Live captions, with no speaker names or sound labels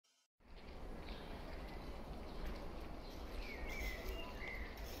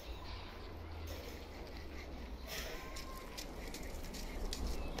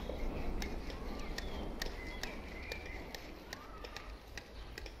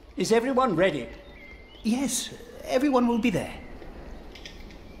Is everyone ready? Yes, everyone will be there.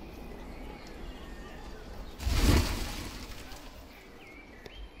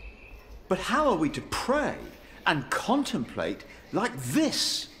 But how are we to pray and contemplate like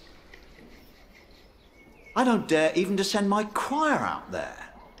this? I don't dare even to send my choir out there.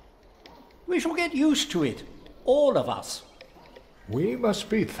 We shall get used to it, all of us. We must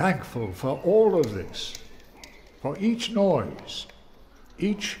be thankful for all of this, for each noise,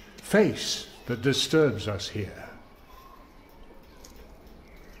 each face that disturbs us here.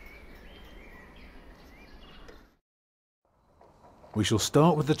 We shall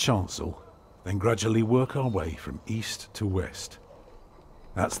start with the chancel, then gradually work our way from east to west.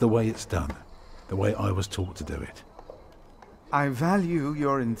 That's the way it's done, the way I was taught to do it. I value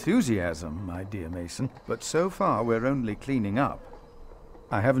your enthusiasm, my dear Mason, but so far we're only cleaning up.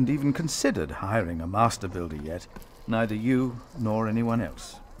 I haven't even considered hiring a master builder yet, neither you nor anyone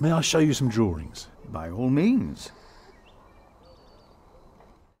else. May I show you some drawings? By all means.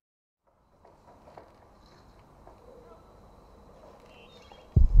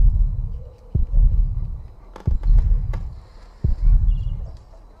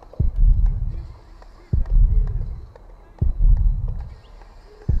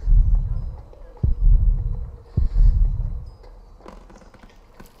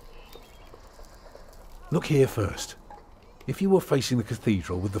 Look here first. If you were facing the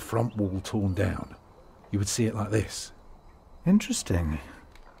cathedral with the front wall torn down, you would see it like this. Interesting.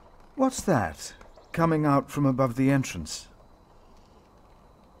 What's that, coming out from above the entrance?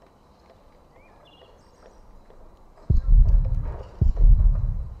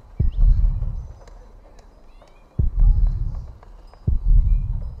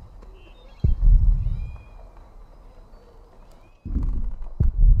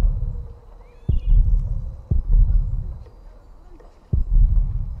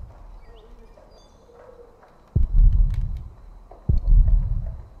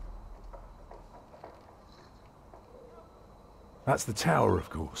 That's the tower, of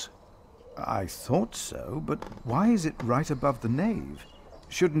course. I thought so, but why is it right above the nave?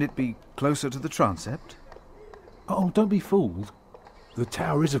 Shouldn't it be closer to the transept? Oh, don't be fooled. The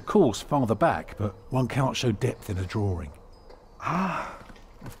tower is, of course, farther back, but one cannot show depth in a drawing. Ah,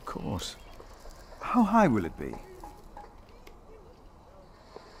 of course. How high will it be?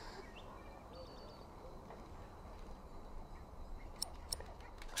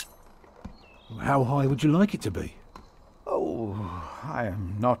 How high would you like it to be? Oh, I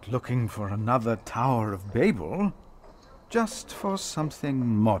am not looking for another Tower of Babel. Just for something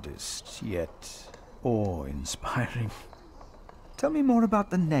modest, yet awe-inspiring. Tell me more about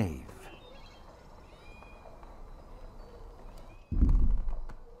the nave.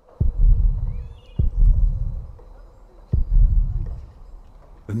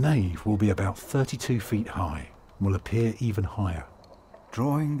 The nave will be about 32 feet high and will appear even higher.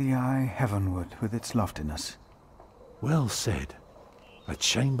 Drawing the eye heavenward with its loftiness. Well said. A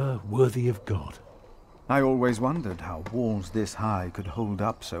chamber worthy of God. I always wondered how walls this high could hold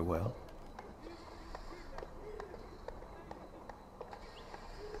up so well.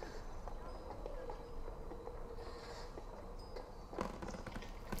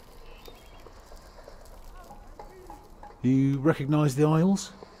 You recognize the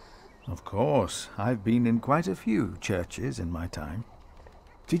aisles? Of course. I've been in quite a few churches in my time.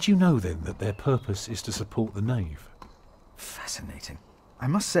 Did you know then that their purpose is to support the nave? Fascinating. I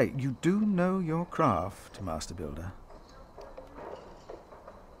must say, you do know your craft, Master Builder.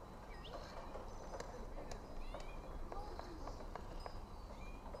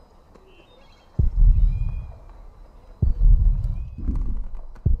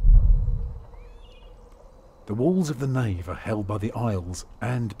 The walls of the nave are held by the aisles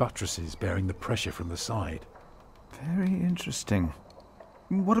and buttresses bearing the pressure from the side. Very interesting.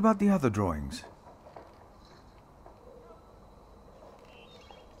 What about the other drawings?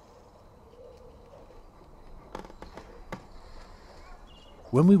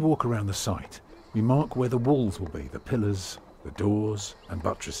 When we walk around the site, we mark where the walls will be, the pillars, the doors and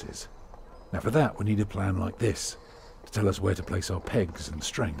buttresses. Now for that we need a plan like this, to tell us where to place our pegs and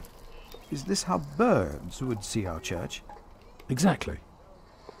string. Is this how birds would see our church? Exactly.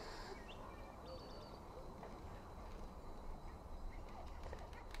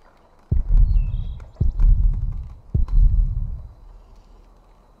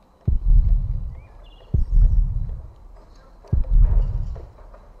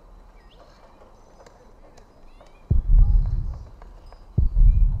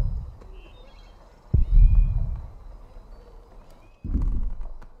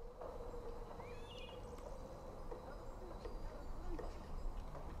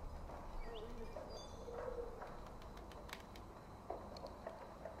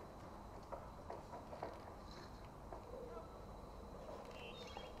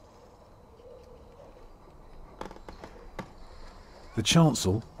 The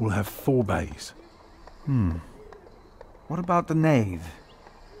chancel will have 4 bays. What about the nave?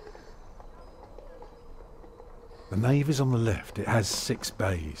 The nave is on the left. It has 6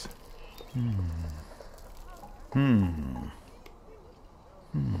 bays.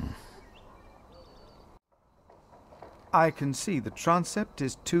 I can see the transept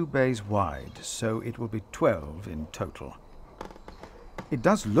is 2 bays wide, so it will be 12 in total. It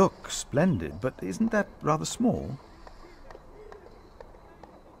does look splendid, but isn't that rather small?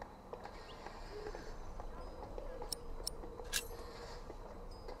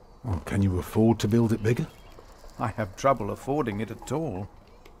 Well, can you afford to build it bigger? I have trouble affording it at all.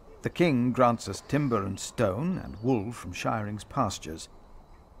 The king grants us timber and stone and wool from Shiring's pastures.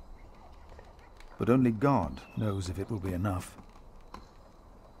 But only God knows if it will be enough.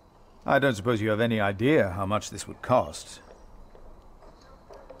 I don't suppose you have any idea how much this would cost.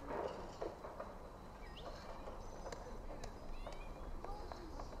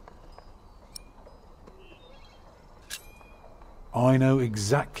 I know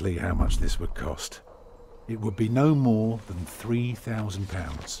exactly how much this would cost. It would be no more than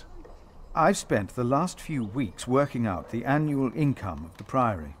 £3,000. I've spent the last few weeks working out the annual income of the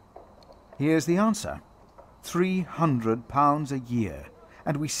Priory. Here's the answer. £300 a year.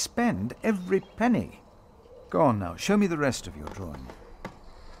 And we spend every penny. Go on now, show me the rest of your drawing.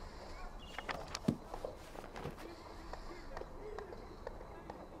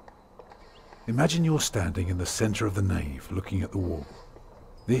 Imagine you're standing in the centre of the nave, looking at the wall.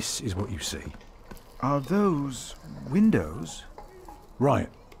 This is what you see. Are those windows? Right,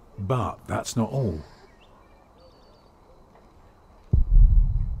 but that's not all.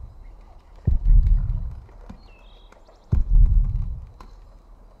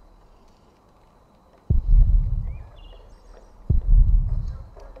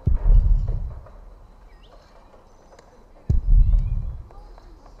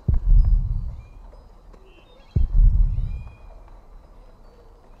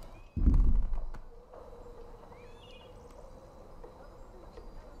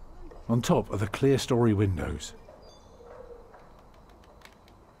 On top are the clear-story windows.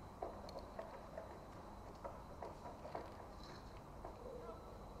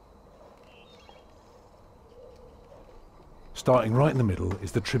 Starting right in the middle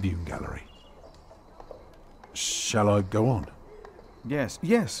is the Tribune Gallery. Shall I go on? Yes,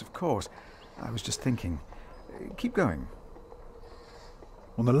 yes, of course. I was just thinking. Keep going.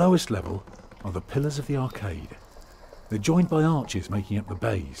 On the lowest level are the pillars of the arcade. They're joined by arches making up the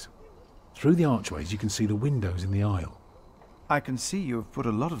bays. Through the archways you can see the windows in the aisle. I can see you have put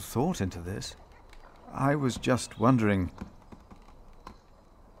a lot of thought into this. I was just wondering,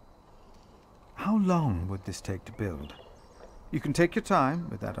 how long would this take to build? You can take your time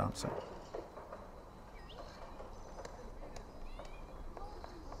with that answer.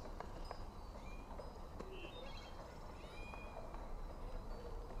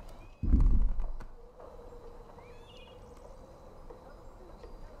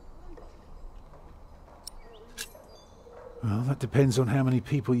 Well, that depends on how many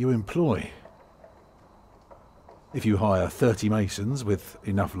people you employ. If you hire 30 masons with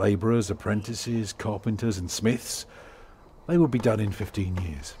enough labourers, apprentices, carpenters and smiths, they will be done in 15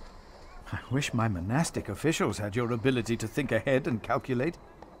 years. I wish my monastic officials had your ability to think ahead and calculate.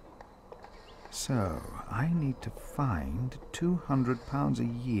 So, I need to find £200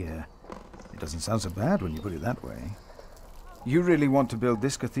 a year. It doesn't sound so bad when you put it that way. You really want to build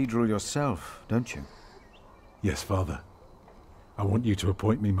this cathedral yourself, don't you? Yes, Father. I want you to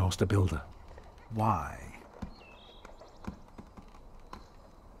appoint me Master Builder. Why?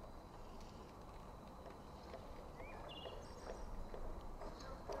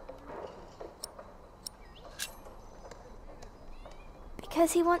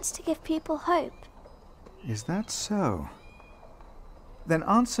 Because he wants to give people hope. Is that so? Then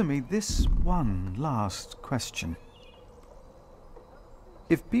answer me this one last question.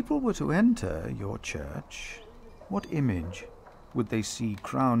 If people were to enter your church, what image would they see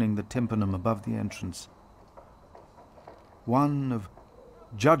crowning the tympanum above the entrance? One of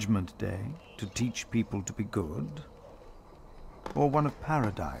Judgment Day to teach people to be good? Or one of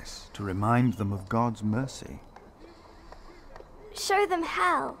Paradise to remind them of God's mercy? Show them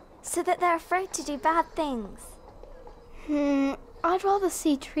hell, so that they're afraid to do bad things. I'd rather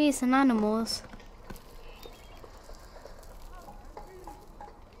see trees and animals.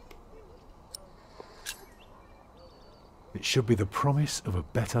 It should be the promise of a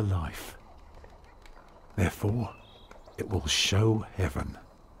better life. Therefore, it will show heaven.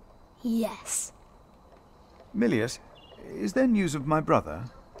 Yes. Milius, is there news of my brother?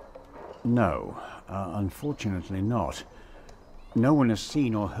 No, unfortunately not. No one has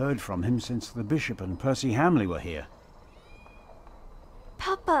seen or heard from him since the Bishop and Percy Hamley were here.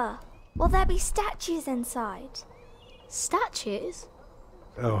 Papa, will there be statues inside? Statues?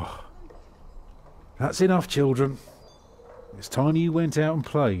 Oh. That's enough, children. It's time you went out and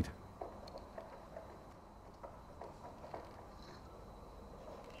played.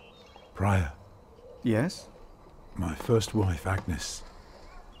 Prior. Yes? My first wife, Agnes.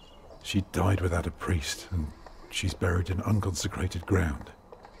 She died without a priest, and she's buried in unconsecrated ground.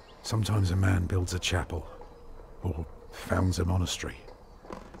 Sometimes a man builds a chapel, or founds a monastery,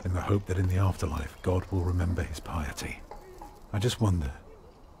 in the hope that in the afterlife God will remember his piety. I just wonder,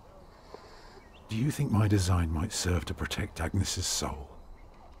 do you think my design might serve to protect Agnes's soul?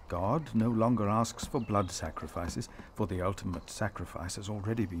 God no longer asks for blood sacrifices, for the ultimate sacrifice has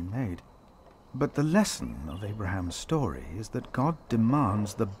already been made. But the lesson of Abraham's story is that God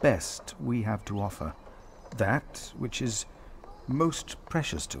demands the best we have to offer, that which is most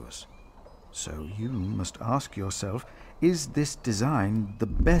precious to us. So you must ask yourself, is this design the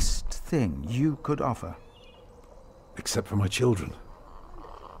best thing you could offer? Except for my children.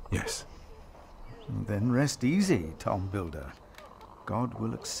 Yes. Then rest easy, Tom Builder. God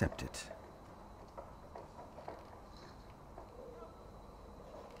will accept it.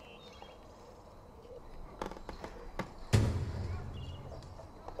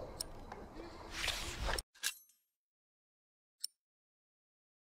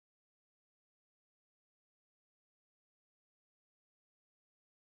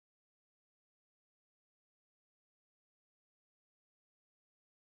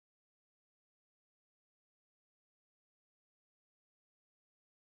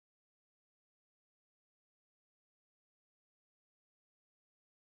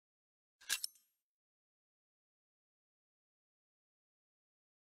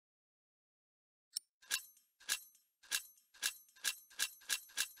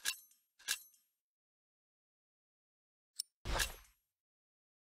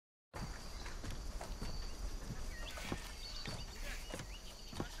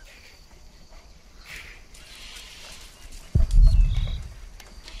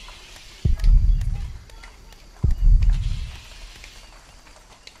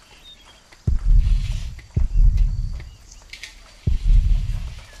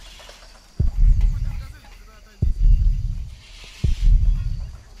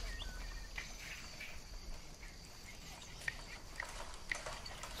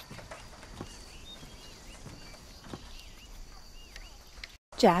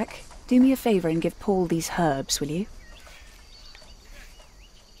 Jack, do me a favour and give Paul these herbs, will you?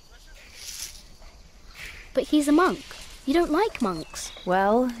 But he's a monk. You don't like monks.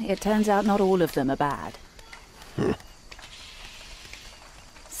 Well, it turns out not all of them are bad.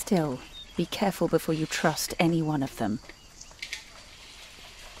 Still, be careful before you trust any one of them.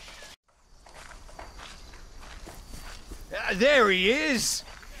 There he is!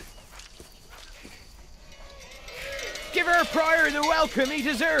 Give our prior the welcome he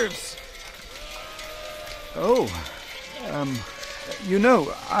deserves! Oh, you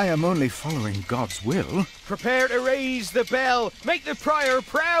know, I am only following God's will. Prepare to raise the bell. Make the prior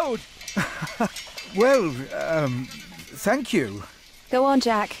proud. Well, thank you. Go on,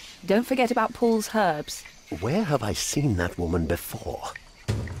 Jack. Don't forget about Paul's herbs. Where have I seen that woman before?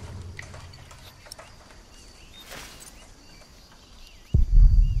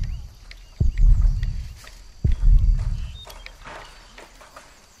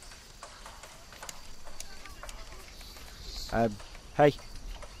 Hey.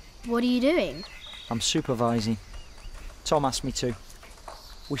 What are you doing? I'm supervising. Tom asked me to.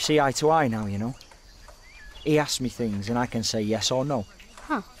 We see eye to eye now, you know. He asks me things and I can say yes or no.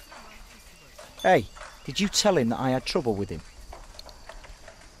 Huh. Hey, did you tell him that I had trouble with him?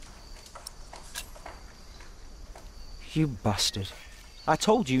 You bastard. I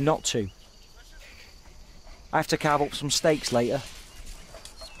told you not to. I have to carve up some steaks later.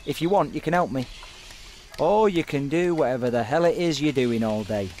 If you want, you can help me. Or you can do whatever the hell it is you're doing all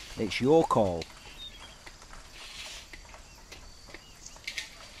day. It's your call.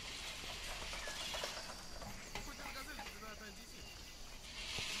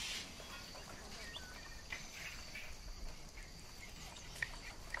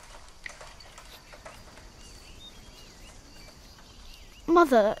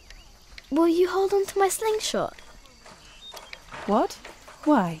 Mother, will you hold on to my slingshot? What?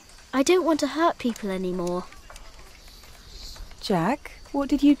 Why? I don't want to hurt people anymore. Jack, what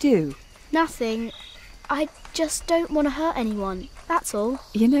did you do? Nothing. I just don't want to hurt anyone, that's all.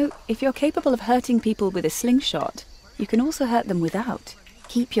 You know, if you're capable of hurting people with a slingshot, you can also hurt them without.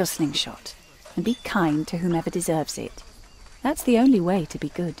 Keep your slingshot, and be kind to whomever deserves it. That's the only way to be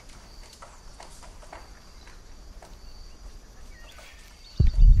good.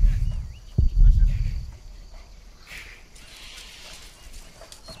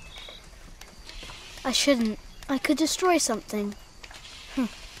 I shouldn't. I could destroy something.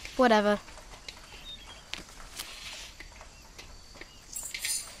 Whatever.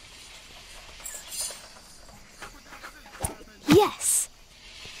 Yes!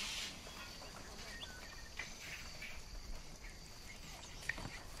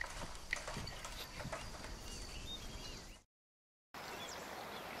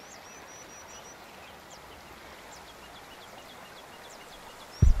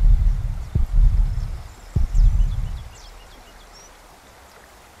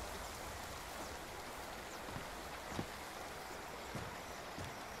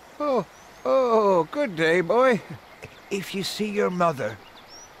 Oh, good day, boy. If you see your mother,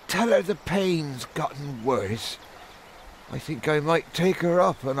 tell her the pain's gotten worse. I think I might take her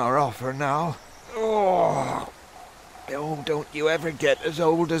up on our offer now. Oh, don't you ever get as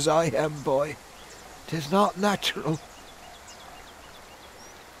old as I am, boy. 'Tis not natural.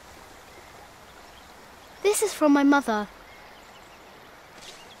 This is from my mother.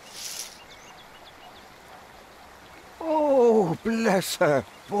 Oh, bless her.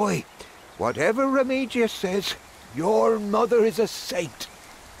 Boy, whatever Remedius says, your mother is a saint.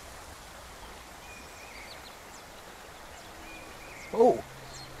 Oh,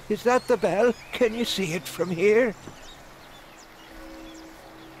 is that the bell? Can you see it from here?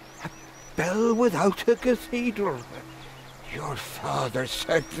 A bell without a cathedral. Your father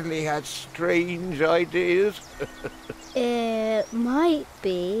certainly had strange ideas. It might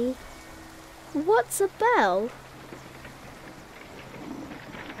be. What's a bell?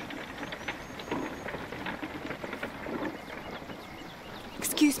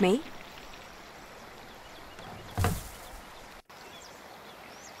 Excuse me?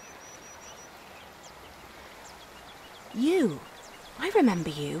 You. I remember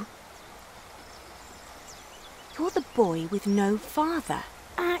you. You're the boy with no father.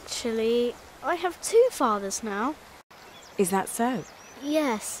 Actually, I have 2 fathers now. Is that so?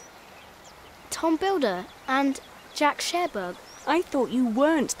 Yes. Tom Builder and Jack Sherbug. I thought you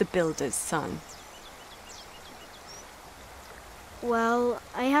weren't the builder's son. Well,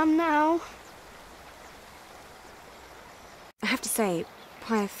 I am now. I have to say,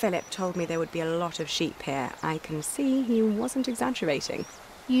 Prior Philip told me there would be a lot of sheep here. I can see he wasn't exaggerating.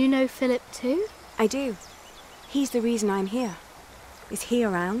 You know Philip too? I do. He's the reason I'm here. Is he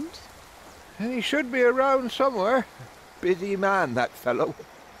around? He should be around somewhere. Busy man, that fellow.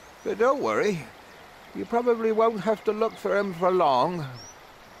 But don't worry. You probably won't have to look for him for long.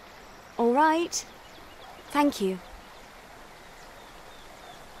 All right. Thank you.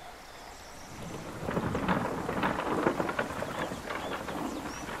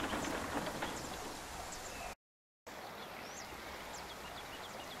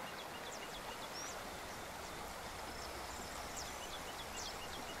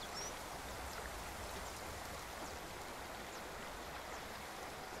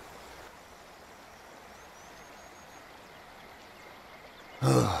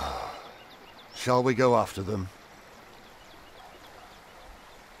 Shall we go after them?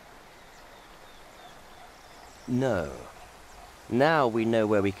 No. Now we know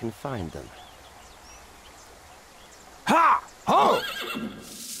where we can find them. Ha! Ho!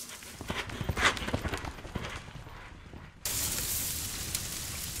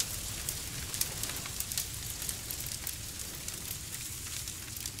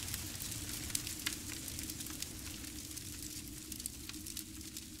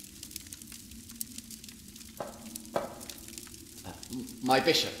 My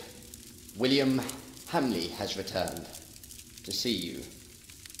bishop, William Hamley, has returned to see you.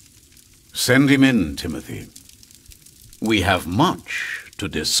 Send him in, Timothy. We have much to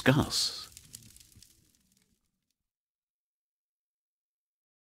discuss.